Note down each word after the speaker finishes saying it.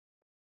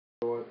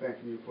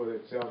thanking you for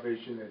that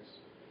salvation that's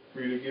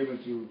freely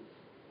given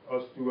to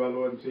us through our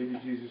Lord and Savior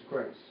Jesus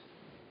Christ.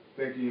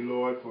 Thanking you,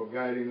 Lord, for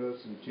guiding us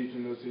and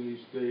teaching us in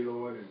each day,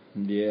 Lord,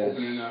 and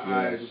opening our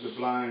eyes of the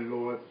blind,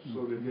 Lord,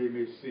 so that they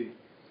may see.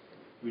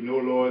 We know,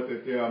 Lord,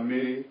 that there are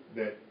many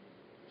that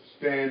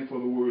stand for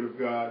the Word of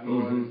God,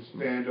 Lord, and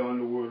stand on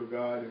the Word of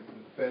God and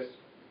confess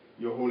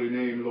your holy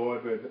name,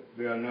 Lord, but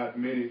there are not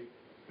many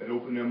that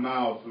open their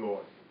mouths,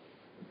 Lord,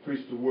 and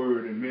preach the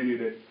Word, and many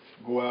that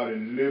go out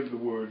and live the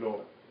Word,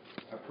 Lord.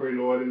 I pray,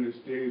 Lord, in this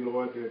day,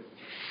 Lord, that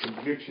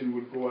conviction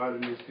would go out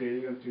in this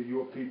day unto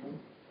your people,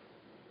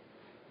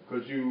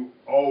 because you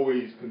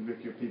always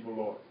convict your people,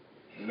 Lord.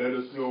 And let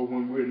us know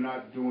when we're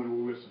not doing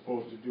what we're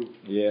supposed to do.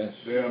 Yes.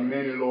 There are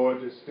many,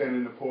 Lord, that stand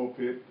in the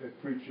pulpit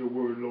that preach your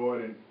word,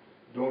 Lord, and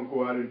don't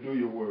go out and do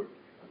your word.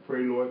 I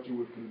pray, Lord, you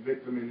would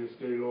convict them in this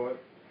day, Lord,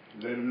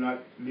 and let them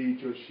not lead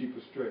your sheep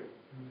astray.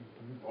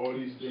 All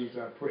these things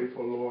I pray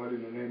for, Lord,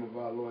 in the name of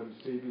our Lord and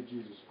Savior,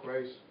 Jesus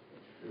Christ.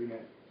 Amen.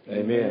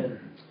 Amen.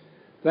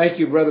 Thank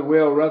you, Brother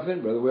Will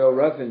Ruffin. Brother Will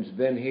Ruffin's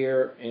been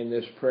here in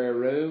this prayer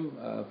room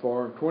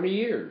for 20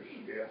 years.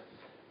 Yeah.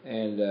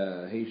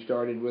 And he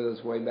started with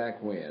us way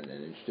back when,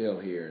 and is still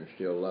here and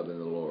still loving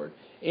the Lord.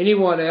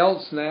 Anyone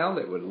else now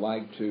that would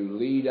like to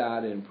lead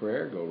out in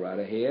prayer, go right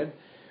ahead.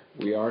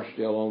 We are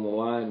still on the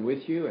line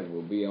with you, and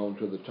we'll be on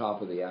to the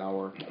top of the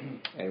hour.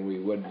 And we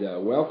would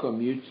welcome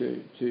you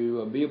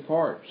to be a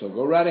part. So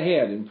go right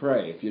ahead and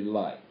pray if you'd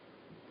like.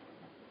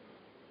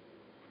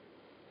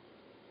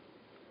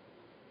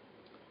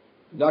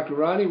 Dr.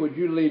 Ronnie, would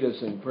you lead us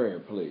in prayer,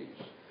 please?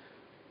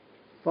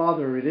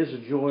 Father, it is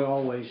a joy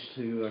always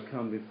to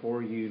come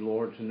before you,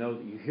 Lord, to know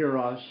that you hear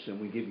us,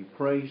 and we give you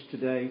praise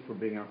today for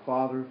being our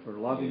Father, for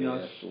loving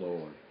us. Yes,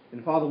 Lord.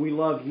 And Father, we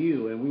love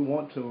you, and we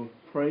want to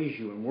praise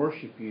you and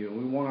worship you, and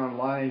we want our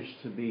lives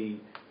to be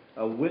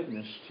a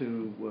witness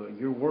to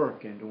your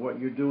work and to what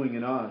you're doing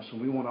in us, and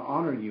we want to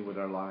honor you with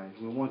our lives.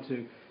 We want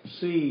to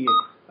see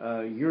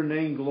your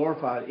name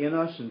glorified in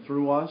us and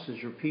through us as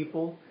your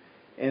people.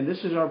 And this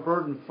is our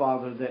burden,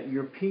 Father, that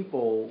your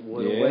people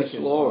would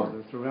awaken,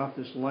 Father, throughout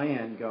this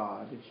land,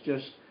 God. It's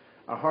just,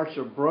 our hearts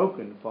are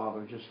broken,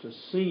 Father, just to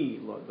see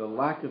the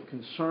lack of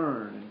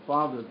concern. And,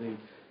 Father,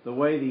 the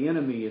way the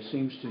enemy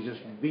seems to just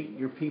beat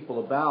your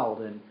people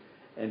about.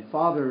 And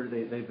Father,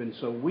 they've been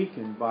so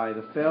weakened by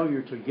the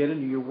failure to get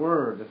into your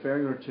word, the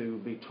failure to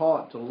be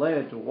taught, to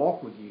led, to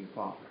walk with you,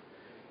 Father.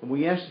 And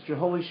we ask that your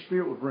Holy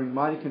Spirit would bring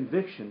mighty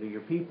conviction to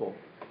your people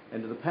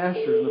and to the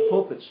pastors and the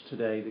pulpits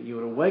today, that you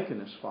would awaken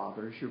us,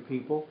 Father, as your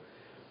people.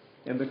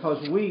 And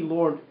because we,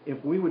 Lord,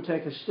 if we would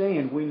take a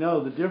stand, we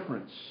know the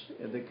difference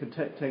that could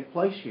take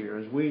place here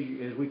as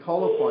we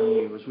call upon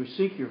you, as we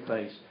seek your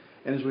face,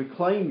 and as we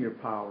claim your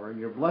power and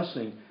your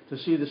blessing to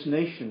see this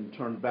nation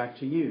turned back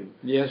to you.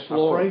 Yes,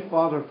 Lord. I pray,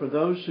 Father, for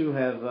those who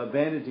have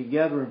banded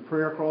together in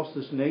prayer across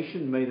this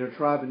nation, may their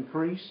tribe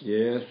increase.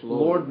 Yes,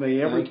 Lord. Lord, may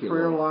every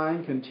prayer Lord.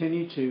 line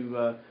continue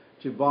to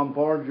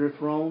bombard your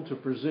throne, to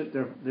present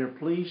their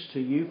pleas to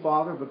you,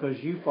 Father,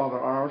 because you, Father,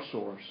 are our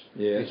source.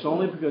 Yes, it's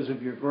only because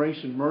of your grace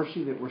and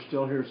mercy that we're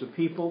still here as a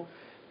people.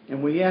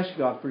 And we ask,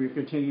 God, for your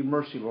continued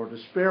mercy, Lord, to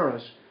spare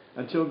us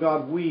until,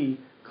 God,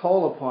 we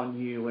call upon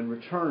you and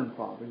return,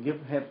 Father.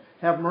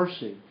 Have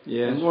mercy.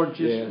 Yes, and, Lord,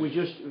 yes. we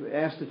just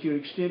ask that you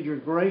extend your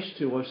grace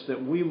to us,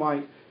 that we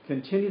might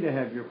continue to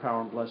have your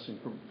power and blessing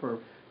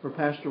for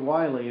Pastor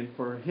Wiley and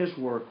for his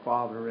work,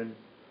 Father, and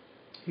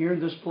here in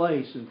this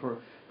place, and for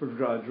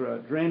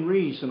Dran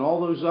Reese and all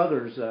those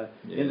others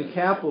in the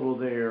Capitol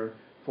there,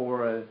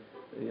 for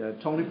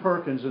Tony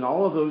Perkins and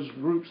all of those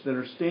groups that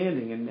are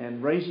standing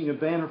and raising a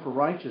banner for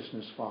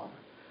righteousness, Father.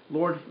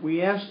 Lord,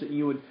 we ask that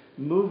you would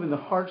move in the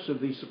hearts of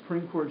these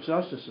Supreme Court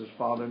justices,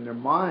 Father, in their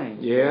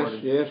minds,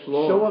 Lord. Yes,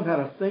 Lord. Show them how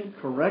to think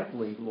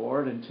correctly,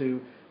 Lord, and to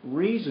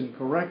reason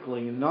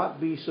correctly and not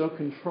be so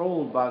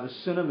controlled by the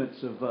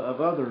sentiments of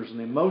others and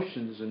the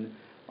emotions and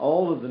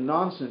all of the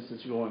nonsense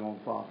that's going on,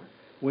 Father.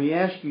 We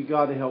ask you,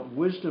 God, to help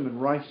wisdom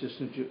and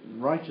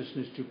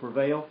righteousness to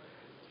prevail.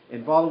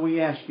 And, Father, we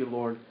ask you,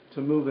 Lord,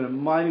 to move in a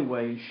mighty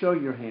way and show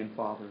your hand,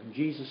 Father. In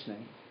Jesus'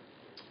 name.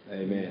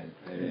 Amen.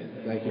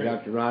 Amen. Thank you,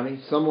 Dr.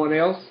 Ronnie. Someone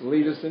else,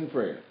 lead us in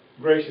prayer.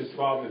 Gracious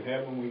Father in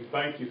heaven, we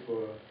thank you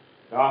for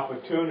the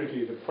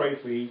opportunity to pray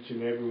for each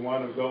and every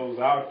one of those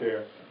out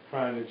there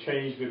trying to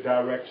change the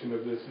direction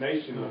of this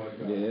nation, Lord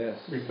God. Yes.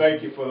 We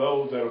thank you for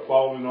those that are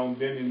falling on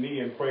bended knee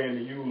and praying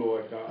to you,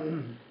 Lord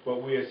God.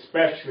 But we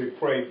especially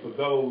pray for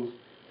those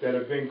that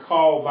have been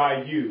called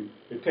by you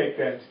to take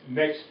that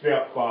next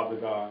step, Father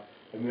God.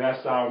 And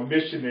that's our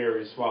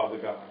missionaries, Father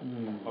God.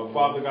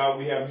 Father God,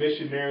 we have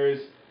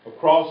missionaries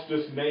across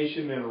this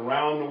nation and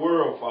around the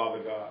world,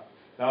 Father God.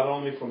 Not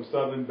only from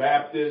Southern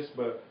Baptists,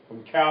 but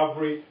from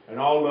Calvary and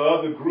all the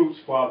other groups,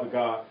 Father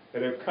God,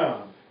 that have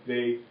come.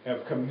 They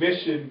have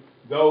commissioned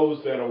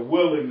those that are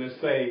willing to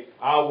say,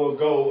 I will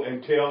go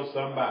and tell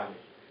somebody.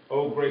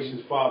 Oh,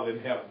 gracious Father in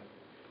heaven,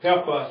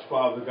 help us,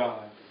 Father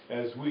God,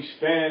 as we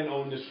stand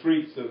on the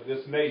streets of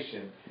this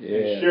nation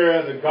and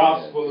share the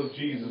gospel of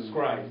Jesus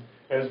Christ,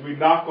 as we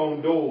knock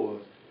on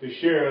doors to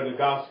share the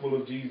gospel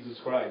of Jesus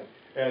Christ,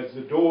 as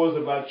the doors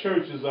of our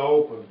churches are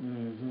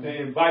open,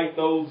 to invite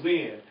those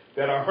in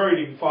that are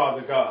hurting,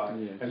 Father God,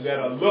 and that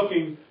are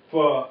looking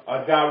for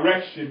a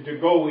direction to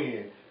go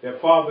in. That,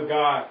 Father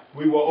God,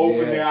 we will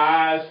open their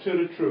eyes to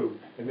the truth,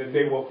 and that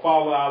they will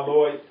follow our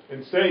Lord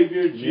and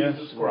Savior,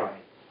 Jesus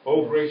Christ.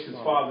 Oh, gracious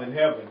Father in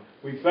heaven,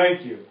 we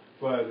thank you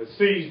for the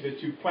seeds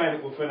that you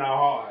planted within our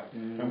heart.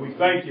 And we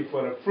thank you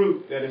for the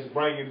fruit that is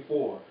bringing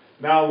forth.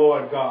 Now,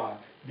 Lord God,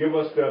 give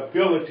us the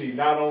ability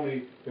not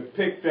only to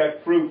pick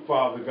that fruit,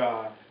 Father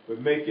God,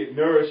 but make it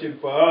nourishing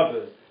for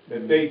others,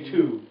 that they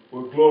too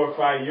will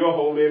glorify your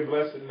holy and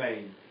blessed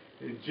name.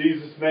 In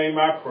Jesus' name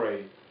I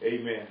pray.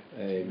 Amen.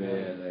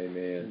 Amen.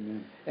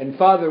 Amen. And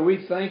Father,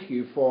 we thank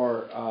you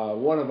for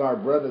one of our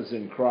brothers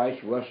in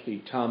Christ,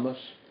 Rusty Thomas,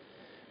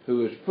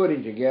 who is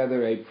putting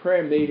together a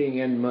prayer meeting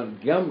in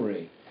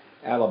Montgomery,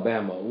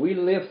 Alabama. We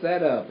lift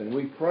that up and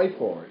we pray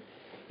for it.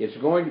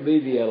 It's going to be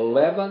the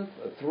 11th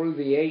through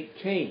the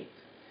 18th.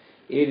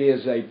 It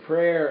is a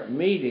prayer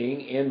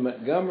meeting in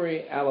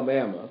Montgomery,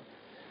 Alabama,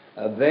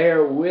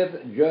 there with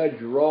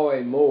Judge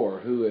Roy Moore,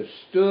 who has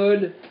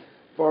stood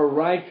for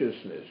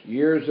righteousness.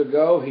 Years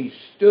ago, he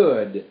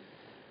stood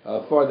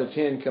for the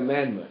Ten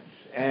Commandments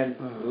and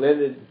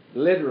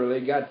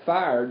literally got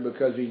fired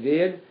because he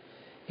did.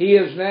 He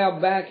is now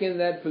back in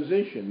that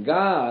position.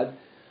 God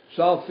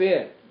saw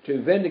fit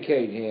to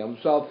vindicate him,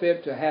 saw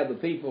fit to have the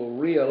people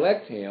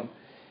re-elect him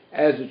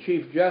as the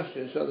Chief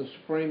Justice of the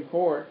Supreme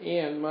Court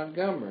in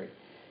Montgomery.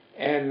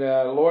 And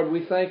Lord,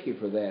 we thank you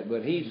for that.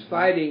 But he's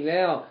fighting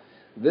now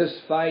this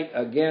fight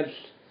against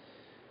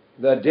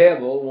the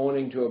devil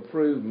wanting to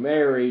approve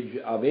marriage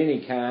of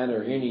any kind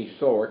or any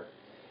sort.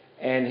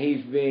 And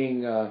he's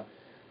being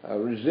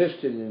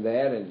resisted in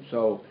that. And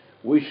so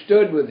we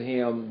stood with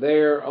him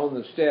there on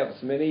the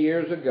steps many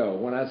years ago.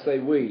 When I say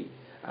we,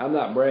 I'm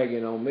not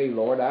bragging on me,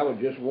 Lord. I was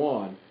just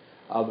one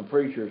of the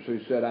preachers who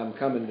said, I'm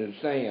coming to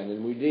stand.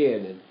 And we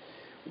did. And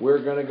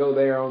we're going to go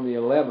there on the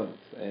 11th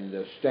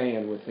and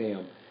stand with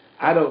him.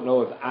 I don't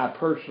know if I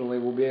personally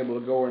will be able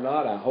to go or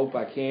not. I hope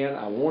I can.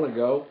 I want to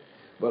go.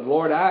 But,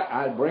 Lord,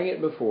 I bring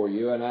it before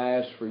you, and I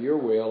ask for your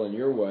will and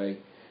your way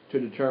to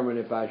determine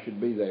if I should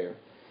be there.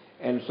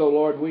 And so,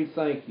 Lord, we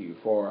thank you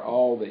for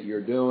all that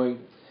you're doing.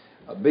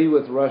 Be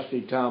with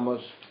Rusty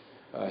Thomas.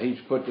 He's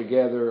put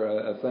together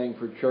a thing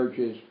for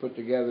churches, put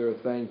together a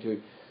thing to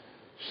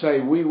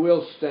say we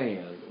will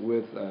stand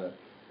with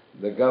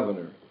the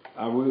governor.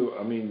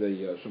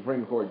 The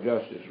Supreme Court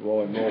Justice,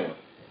 Roy Moore.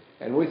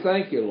 And we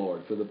thank you,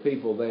 Lord, for the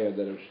people there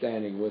that are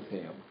standing with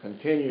him.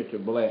 Continue to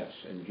bless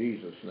in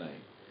Jesus'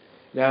 name.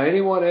 Now,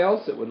 anyone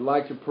else that would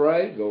like to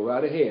pray, go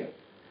right ahead.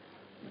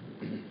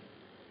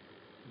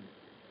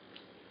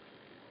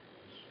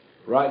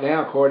 Right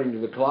now, according to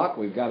the clock,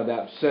 we've got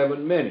about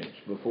 7 minutes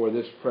before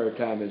this prayer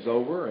time is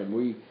over, and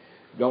we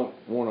don't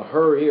want to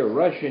hurry or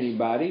rush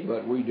anybody,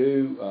 but we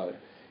do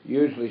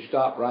usually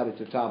stop right at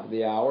the top of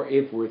the hour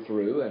if we're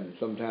through, and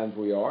sometimes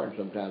we are and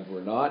sometimes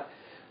we're not.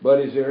 But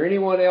is there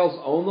anyone else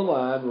on the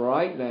line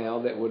right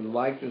now that would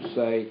like to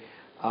say,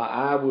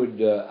 I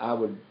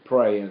would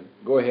pray, and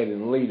go ahead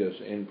and lead us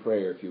in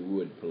prayer if you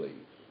would, please.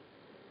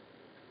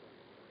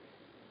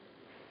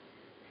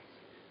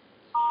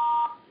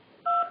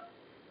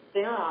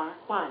 There are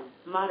 1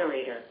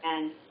 moderator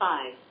and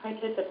 5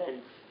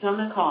 participants on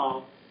the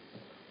call.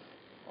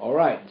 All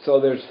right, so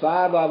there's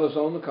 5 of us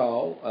on the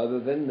call other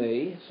than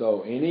me.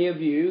 So any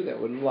of you that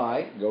would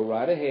like, go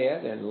right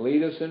ahead and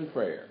lead us in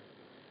prayer.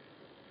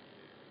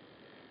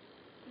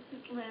 This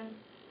is Lynn.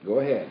 Go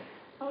ahead.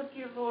 Oh,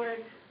 dear Lord,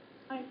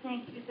 I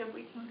thank you that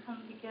we can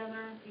come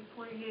together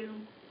before you,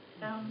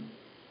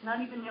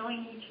 not even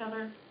knowing each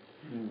other,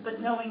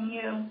 but knowing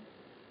you.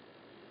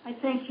 I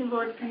thank you,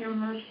 Lord, for your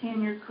mercy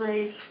and your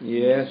grace.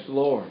 Yes,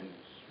 Lord.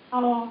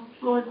 Oh,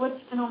 Lord,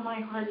 what's been on my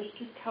heart is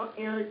just how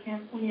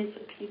arrogant we as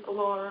a people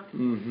are.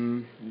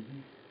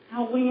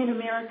 How we in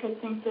America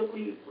think that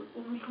we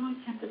always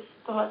have this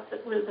thought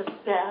that we're the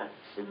best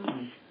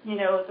and,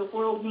 the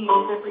world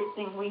needs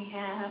everything we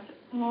have.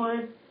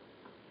 Lord,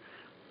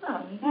 we're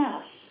a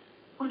mess.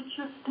 We're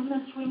just a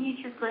mess. We need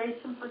your grace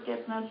and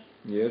forgiveness.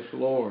 Yes,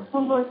 Lord. Oh,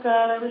 Lord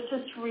God, I was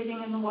just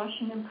reading in the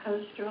Washington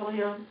Post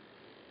earlier,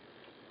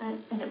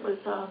 and it was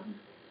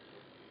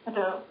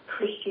about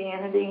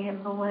Christianity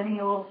and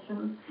millennials,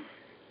 and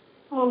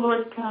oh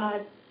Lord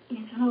God,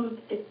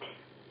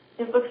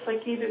 it looks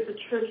like either the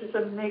church is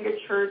a mega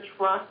church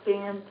rock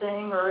band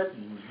thing, or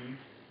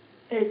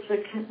it's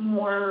a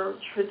more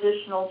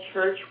traditional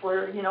church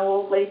where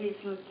old ladies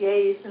and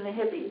gays and the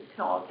hippies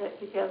can all get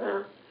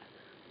together.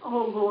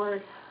 Oh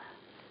Lord,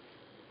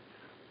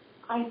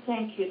 I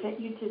thank you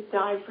that you did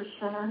die for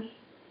sinners,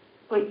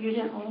 but you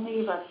didn't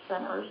leave us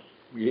sinners.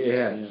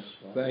 Yes.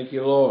 Thank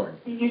you, Lord.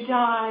 You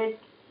died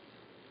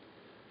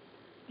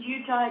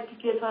to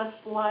give us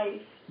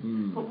life,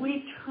 but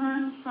we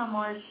turn from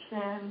our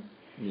sin.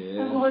 Yes,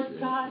 and Lord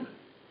God,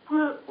 we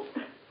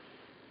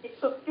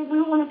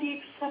want to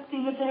be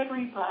accepting of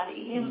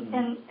everybody and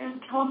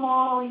tell them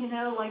all,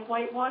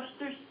 whitewash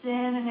their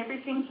sin and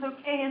everything's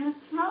okay, and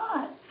it's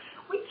not.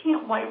 We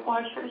can't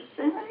whitewash our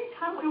sin.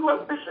 Anytime we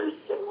whitewash our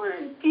sin, we're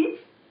in deep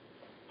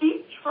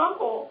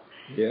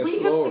Yes, we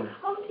Lord. have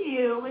to come to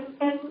you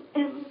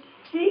and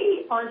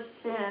see our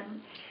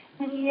sin.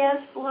 And yes,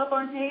 love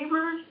our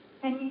neighbors.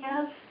 And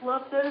yes,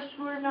 love those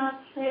who are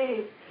not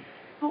saved.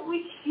 But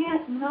we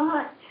can't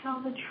not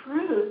tell the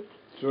truth.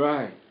 That's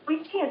right. We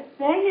can't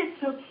say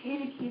it's okay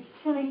to keep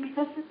sinning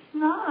because it's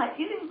not.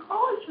 You didn't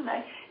call us from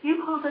that.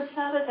 You called us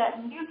out of that.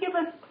 And you give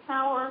us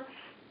power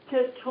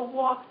to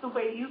walk the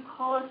way you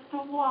call us to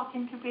walk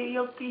and to be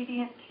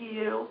obedient to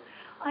you.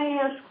 I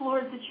ask,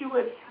 Lord, that you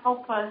would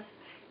help us,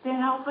 to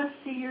help us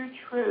see your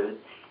truth,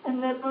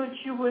 and that, Lord,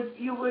 you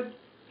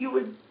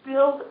would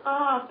build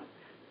up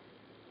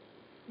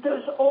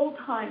those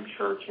old-time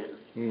churches,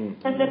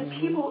 and that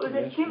people,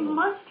 that you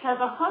must have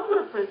a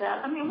hunger for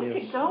that. I mean, we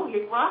could go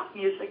with rock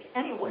music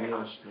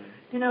anywhere.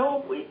 You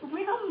know, we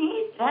don't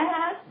need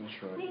that.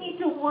 Right. We need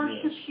to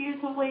worship you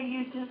the way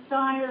you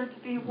desire to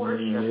be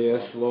worshipped.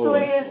 Yes, Lord. So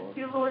I ask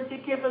you, Lord, to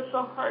give us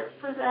a heart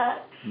for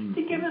that,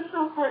 to give us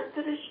a heart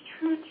that is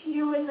true to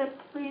you and that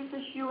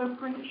pleases you and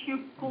brings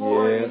you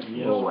glory and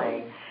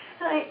joy.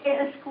 And I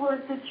ask,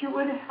 Lord, that you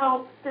would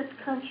help this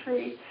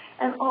country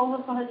and all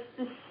of us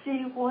to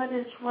see what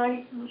is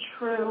right and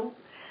true,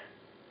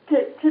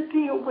 to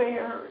be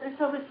aware. As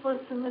I was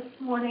listening this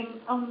morning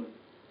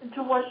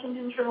to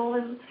Washington Journal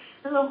and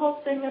the whole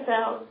thing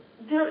about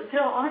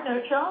there are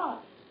no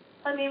jobs.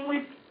 I mean,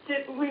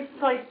 we've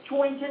like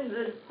joined into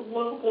this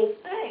global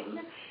thing,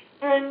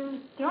 and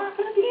there aren't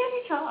going to be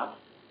any jobs.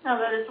 Now,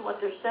 that isn't what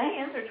they're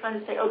saying. They're trying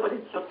to say, oh, but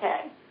it's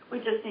okay. We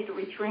just need to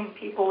retrain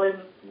people in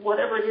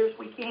whatever it is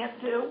we can't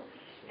do.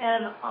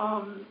 And,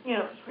 you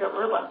know, because we have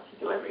robots to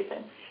do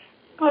everything.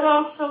 But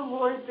also,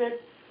 Lord,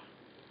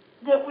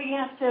 that we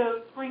have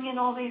to bring in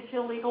all these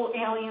illegal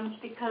aliens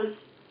because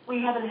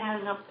we haven't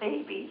had enough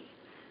babies.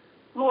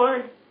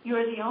 Lord,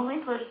 you're the only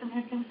person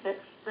who can fix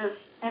this.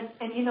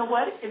 And you know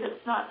what? If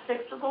it's not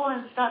fixable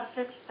and it's not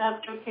fixed,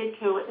 that's okay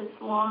too, as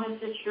long as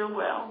it's your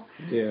will.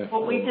 Yeah.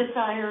 What we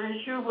desire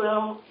is your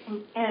will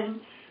and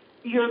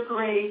your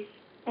grace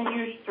and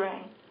your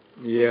strength.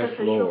 Yes,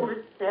 because Lord. Your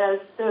word says,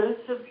 those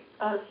of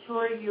us who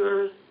are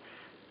yours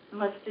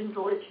must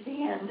endure to the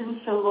end.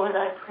 And so, Lord,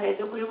 I pray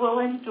that we will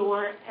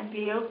endure and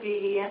be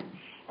obedient,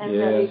 and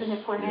that even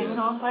if we're hanging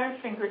on by our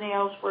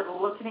fingernails, we're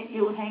looking at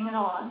you hanging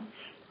on,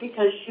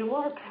 because you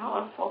are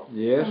powerful.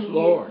 Yes, and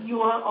Lord.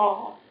 You are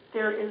all.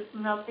 There is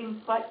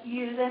nothing but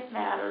you that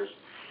matters.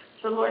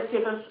 So, Lord,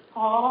 give us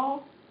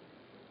all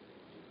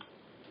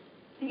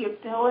the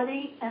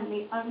ability and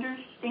the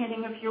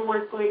understanding of your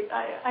word.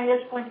 I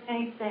ask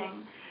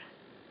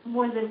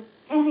more than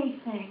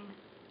anything,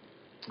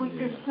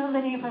 there's so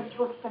many of us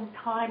who have spent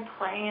time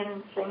praying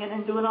and singing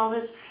and doing all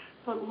this,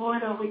 but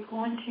Lord, are we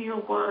going to your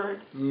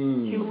word?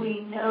 Do we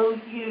know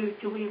you?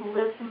 Do we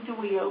listen? Do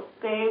we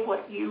obey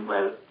what you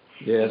wrote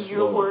in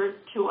your word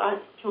to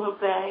us to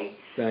obey?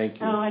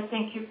 Thank you. Oh, I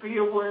thank you for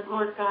your word,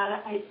 Lord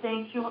God. I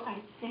thank you,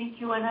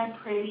 and I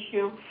praise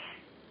you.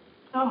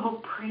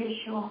 Oh, praise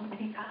you,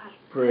 Almighty God.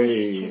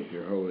 Praise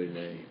your holy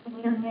name. In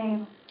your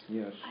name.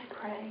 Yes. I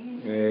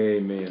pray.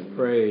 Amen.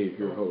 Praise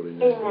your holy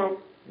name. Amen.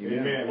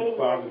 Amen.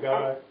 Father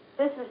God.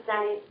 This is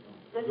Diane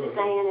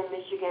in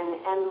Michigan,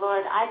 and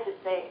Lord, I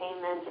just say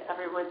amen to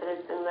every word that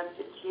has been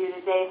lifted to you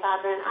today,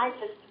 Father. And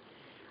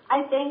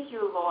I thank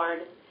you,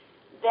 Lord,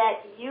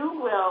 that you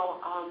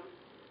will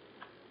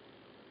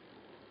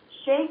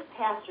shake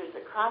pastors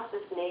across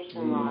this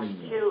nation, Lord,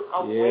 to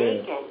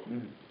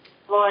awaken.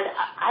 Lord,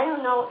 I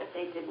don't know if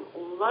they didn't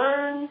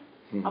learn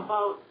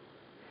about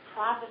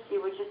prophecy,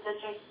 which is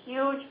such a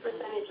huge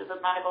percentage of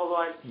the Bible,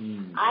 Lord.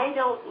 I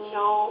don't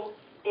know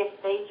if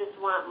they just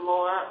want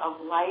more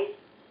of life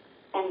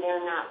and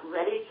they're not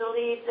ready to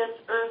leave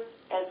this earth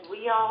as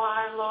we all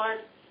are, Lord.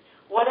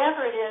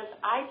 Whatever it is,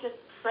 I just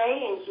pray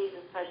in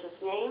Jesus' precious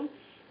name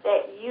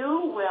that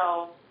you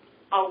will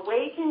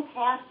awaken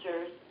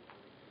pastors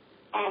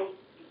and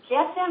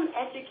get them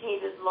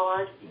educated,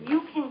 Lord.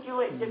 You can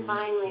do it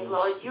divinely,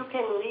 Lord. You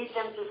can lead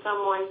them to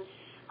someone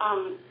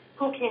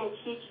who can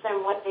teach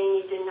them what they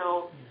need to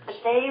know. That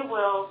they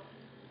will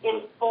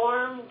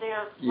inform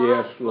their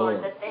flocks,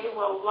 Lord. That they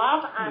will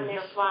love on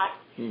their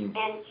flocks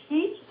and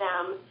teach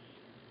them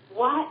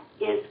what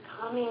is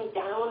coming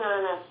down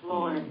on us,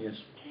 Lord. Yes.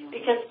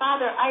 Because,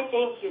 Father, I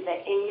thank you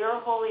that in your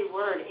holy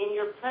word, in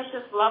your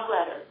precious love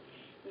letter,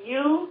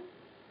 you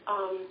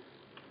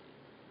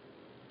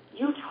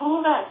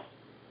told us.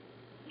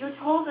 You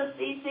told us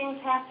these things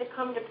have to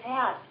come to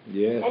pass.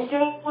 Yes. And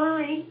don't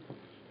worry.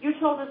 You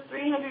told us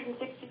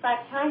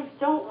 365 times,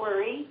 don't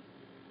worry,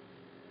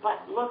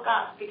 but look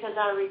up, because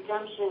our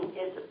redemption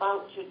is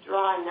about to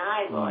draw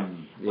nigh, Lord.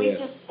 We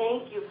just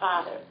thank you,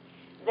 Father,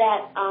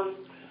 that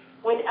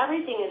when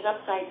everything is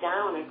upside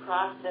down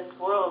across this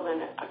world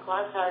and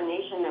across our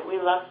nation that we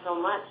love so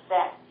much,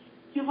 that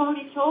you've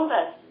already told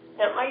us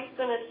that right's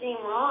going to seem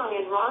wrong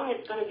and wrong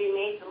is going to be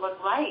made to look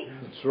right.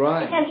 That's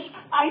right. And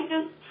I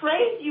just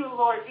praise you,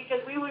 Lord, because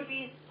we would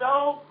be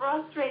so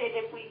frustrated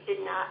if we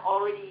did not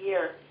already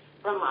hear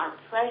from our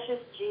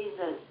precious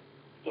Jesus.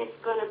 It's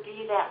going to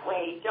be that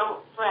way.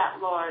 Don't fret,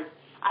 Lord.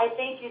 I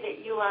thank you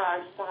that you are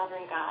our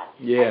sovereign God.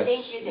 Yes. I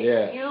thank you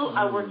that you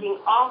are working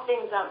all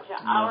things out to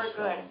our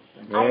good.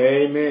 I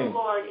thank you,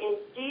 Lord, in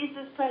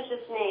Jesus'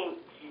 precious name,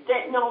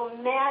 that no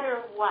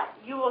matter what,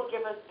 you will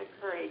give us the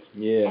courage.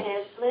 Yes. And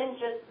as Lynn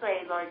just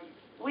prayed, Lord,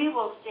 we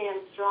will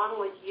stand strong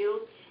with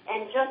you.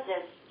 And just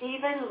as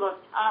Stephen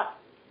looked up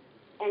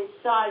and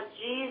saw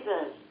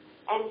Jesus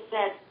and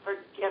said,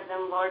 forgive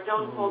them, Lord.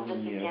 Don't hold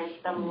this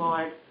against them,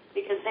 Lord,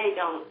 because they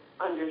don't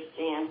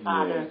understand,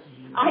 Father.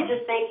 I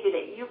just thank you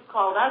that you've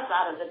called us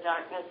out of the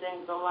darkness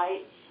into the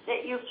light,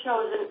 that you've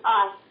chosen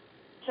us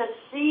to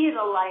see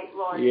the light,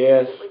 Lord.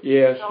 Yes, it would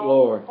yes, be so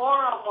Lord.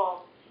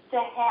 horrible to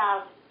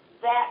have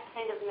that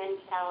kind of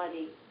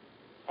mentality.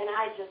 And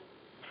I just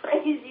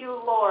praise you,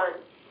 Lord,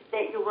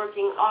 that you're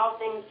working all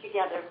things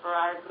together for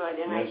our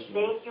good. And I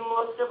thank you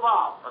most of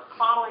all for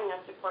calling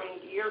us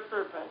according to your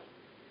purpose.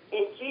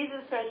 In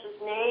Jesus' precious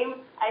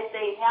name, I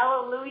say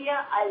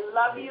hallelujah. I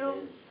love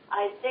you.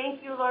 I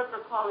thank you, Lord,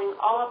 for calling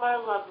all of our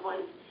loved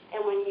ones.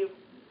 And when you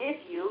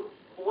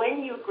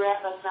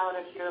grab us out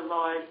of here,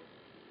 Lord,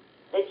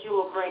 that you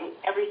will bring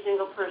every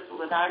single person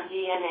with our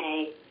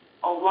DNA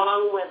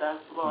along with us,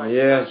 Lord.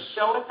 Yes.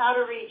 Show us how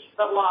to reach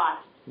the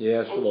lost.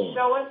 Yes, and Lord.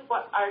 Show us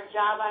what our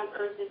job on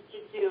earth is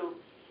to do.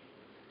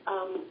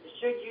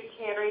 Should you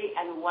tarry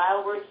and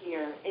while we're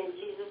here. In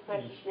Jesus'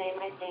 precious name,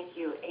 I thank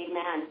you.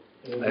 Amen.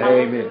 Amen.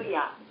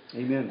 Hallelujah.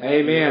 Amen.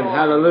 Amen.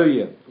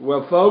 Hallelujah.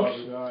 Well, folks.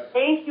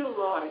 Thank you,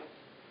 Lord.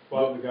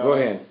 Father God. Go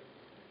ahead.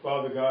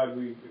 Father God,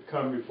 we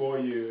come before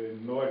you,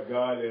 and Lord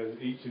God, as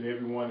each and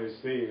every one has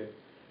said,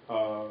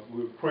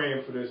 we're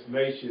praying for this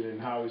nation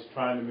and how it's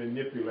trying to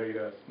manipulate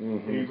us.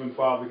 Mm-hmm. Even,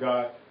 Father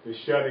God, the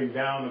shutting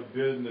down of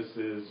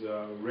businesses,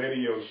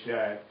 Radio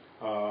Shack,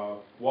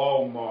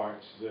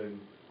 Walmarts, and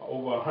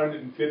over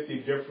 150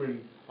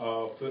 different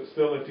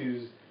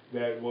facilities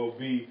that will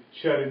be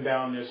shutting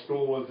down their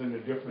stores in the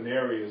different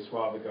areas,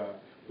 Father God.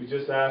 We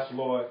just ask,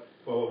 Lord,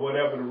 for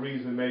whatever the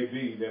reason may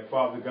be, that,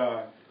 Father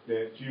God,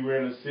 that you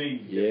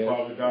intercede, that,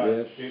 Father God,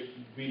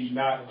 it be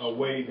not a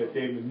way that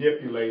they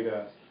manipulate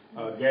us.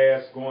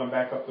 Gas going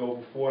back up to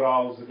over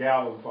 $4 a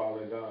gallon,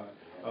 Father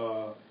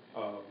God.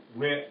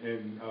 Rent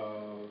and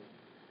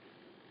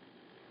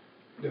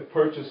the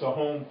purchase of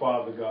home,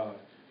 Father God.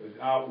 There's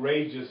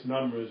outrageous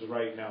numbers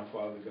right now,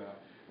 Father God.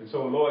 And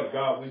so, Lord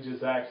God, we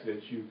just ask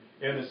that you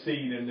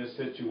intercede in this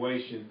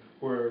situation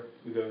where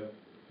the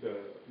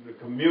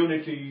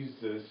communities,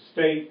 the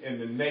state,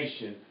 and the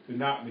nation do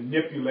not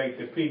manipulate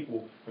the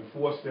people and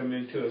force them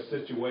into a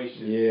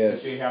situation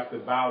that they have to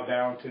bow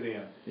down to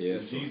them.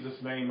 Yes. In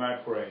Jesus' name I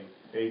pray.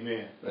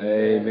 Amen.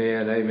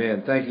 Amen.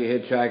 Amen. Thank you,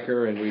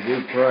 Hitchhiker, and we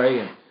do pray.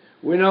 And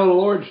we know the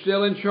Lord's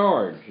still in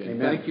charge. And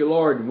thank you,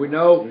 Lord. And we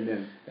know,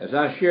 as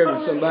I shared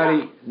with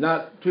somebody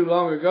not too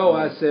long ago,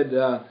 I said,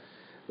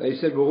 they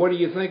said, well, what do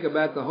you think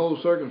about the whole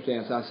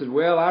circumstance? I said,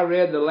 well, I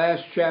read the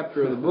last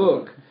chapter of the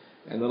book,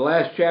 and the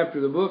last chapter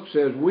of the book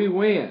says we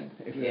win.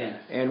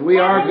 And we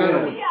are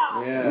going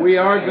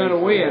to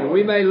win.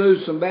 We may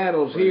lose some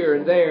battles here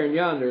and there and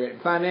yonder,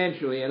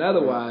 financially and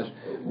otherwise,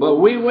 but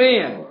we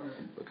win.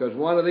 Because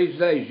one of these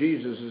days,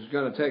 Jesus is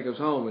going to take us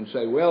home and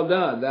say, well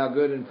done, thou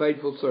good and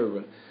faithful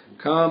servant.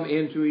 Come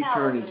into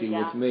eternity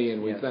with me,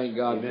 and we thank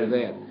God for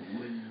that.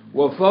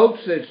 Well, folks,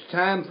 it's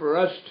time for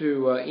us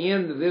to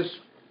end this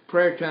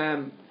prayer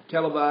time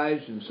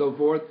televised and so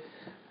forth.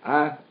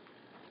 I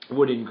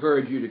would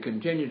encourage you to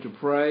continue to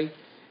pray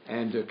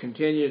and to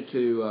continue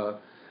to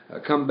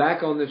come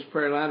back on this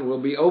prayer line.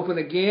 We'll be open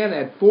again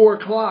at 4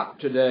 o'clock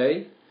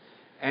today,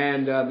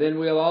 and then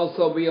we'll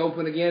also be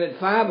open again at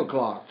 5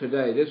 o'clock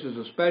today. This is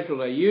a special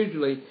day.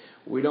 Usually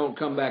we don't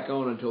come back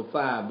on until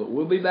 5, but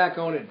we'll be back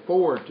on at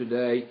 4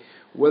 today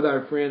with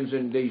our friends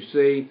in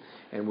D.C.,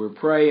 and we're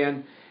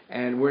praying.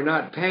 And we're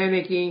not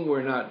panicking,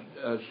 we're not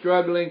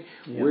struggling,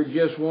 we're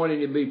just wanting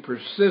to be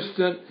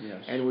persistent,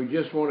 and we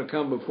just want to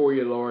come before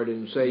you, Lord,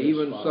 and say,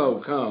 even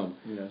so, come,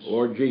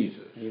 Lord Jesus.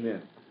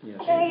 Amen.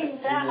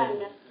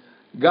 Amen.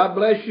 God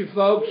bless you,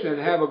 folks, and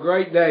have a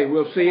great day.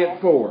 We'll see you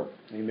at 4.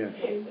 Amen.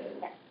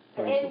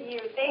 Thank you.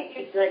 Thank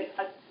you. Great.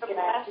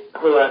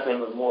 Her last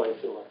name was Moy,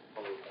 too.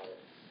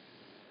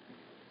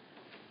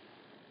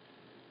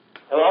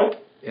 Hello?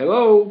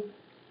 Hello?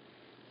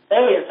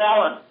 Hey, it's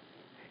Alan.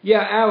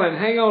 Yeah, Alan,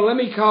 hang on. Let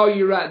me call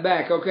you right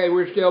back. Okay,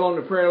 we're still on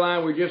the prayer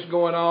line. We're just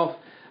going off.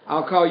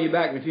 I'll call you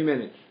back in a few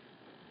minutes.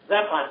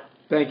 That's fine.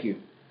 Thank you.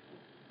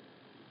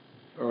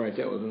 All right,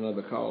 that was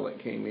another call that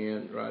came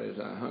in right as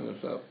I hung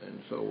us up.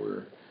 And so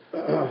we're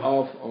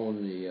off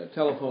on the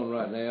telephone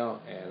right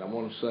now. And I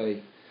want to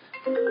say,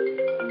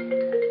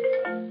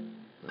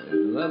 there's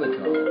another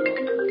call.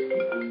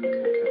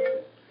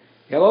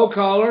 Hello,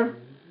 caller.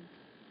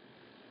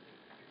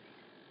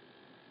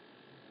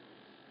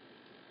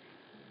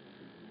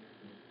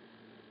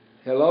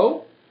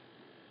 Hello?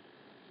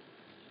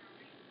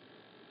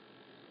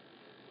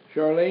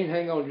 Charlene,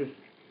 hang on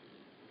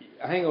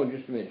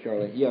just a minute,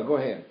 Charlene. Yeah, go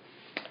ahead.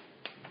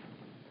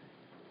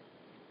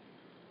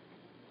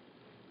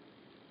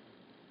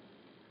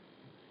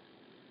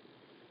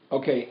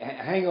 Okay,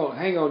 hang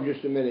on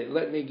just a minute.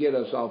 Let me get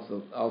us off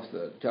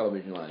the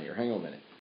television line here. Hang on a minute.